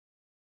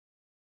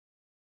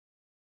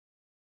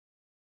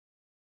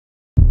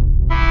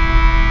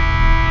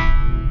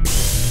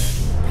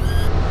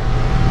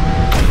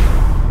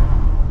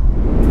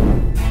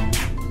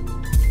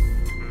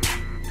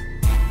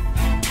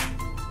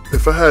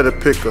had to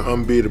pick an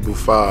unbeatable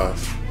five.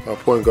 My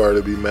point guard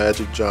would be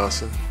Magic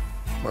Johnson.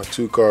 My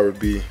two guard would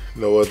be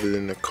no other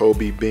than the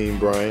Kobe Bean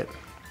Bryant.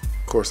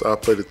 Of course, I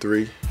play the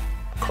three.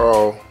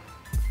 Karl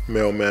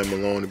Mailman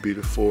Malone would be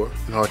the four.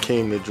 And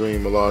Hakeem the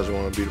Dream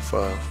Olajuwon would be the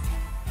five.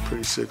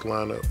 Pretty sick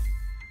lineup.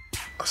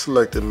 I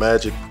selected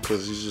Magic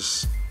because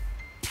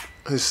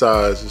his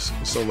size is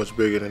so much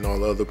bigger than all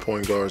the other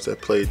point guards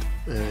that played.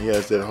 And he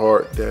has that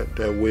heart,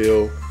 that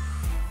will,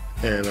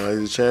 and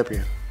he's a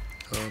champion.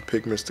 I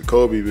picked Mr.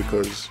 Kobe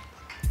because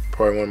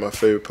probably one of my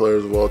favorite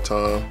players of all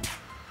time.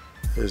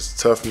 His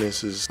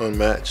toughness is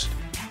unmatched.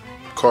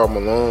 Karl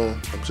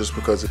Malone, just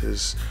because of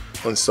his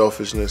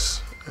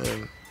unselfishness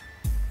and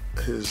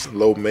his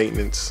low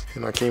maintenance.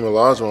 And Hakeem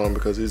Olajuwon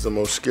because he's the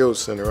most skilled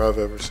center I've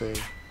ever seen.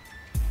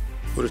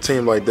 With a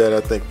team like that, I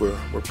think we're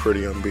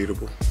pretty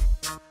unbeatable.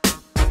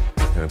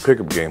 In a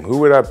pickup game, who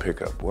would I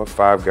pick up? What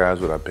five guys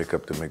would I pick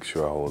up to make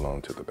sure I hold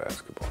on to the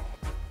basketball?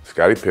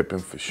 Scottie Pippen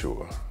for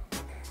sure,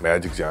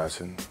 Magic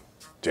Johnson,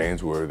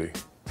 James Worthy,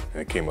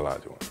 and Hakeem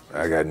Olajuwon.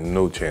 I got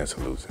no chance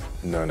of losing,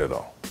 none at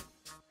all.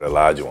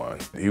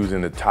 Olajuwon, he was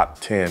in the top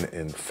 10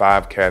 in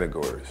 5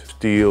 categories: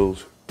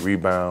 steals,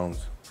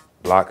 rebounds,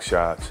 block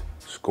shots,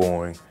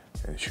 scoring,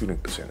 and shooting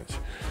percentage.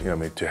 You know what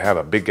I mean? To have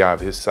a big guy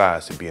of his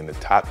size to be in the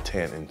top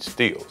 10 in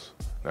steals.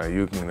 Now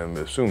you can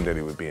assume that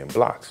he would be in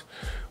blocks,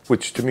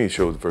 which to me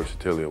shows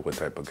versatility of what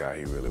type of guy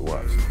he really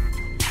was.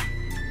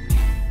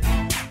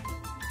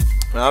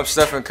 I'm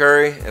Stephen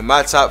Curry, and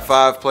my top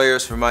 5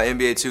 players for my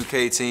NBA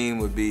 2K team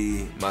would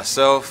be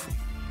myself,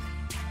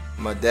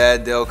 my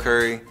dad Dell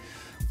Curry,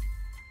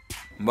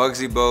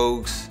 Muggsy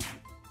Bogues,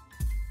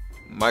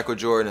 Michael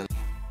Jordan,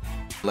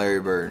 and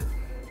Larry Bird.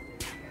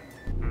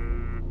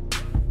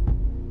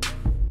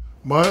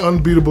 My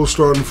unbeatable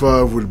starting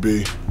five would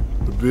be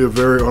a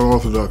very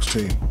unorthodox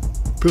team.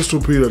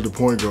 Pistol Pete at the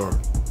point guard,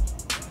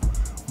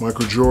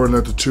 Michael Jordan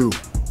at the 2,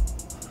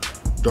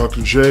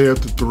 Dr. J at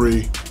the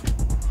 3,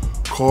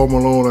 Karl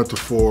Malone at the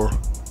 4,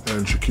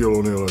 and Shaquille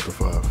O'Neal at the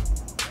 5.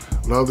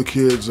 A lot of the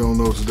kids don't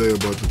know today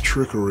about the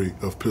trickery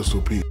of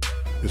Pistol Pete.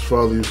 His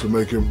father used to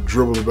make him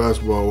dribble the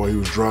basketball while he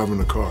was driving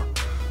the car.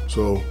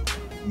 So,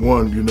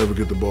 one, you never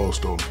get the ball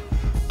stolen.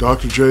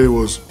 Dr. J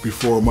was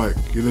before Mike.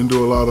 He didn't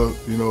do a lot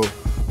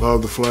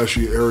of the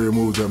flashy area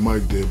moves that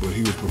Mike did, but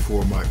he was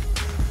before Mike.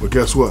 But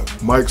guess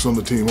what? Mike's on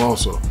the team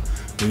also.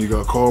 Then you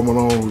got Karl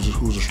Malone,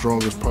 who's the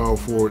strongest power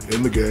forward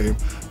in the game,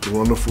 can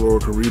run the floor,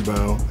 can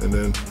rebound, and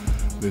then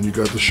you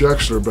got the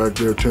Shaqster back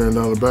there tearing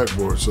down the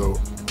backboard. So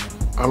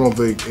I don't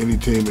think any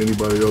team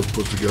anybody else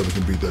puts together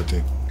can beat that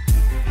team.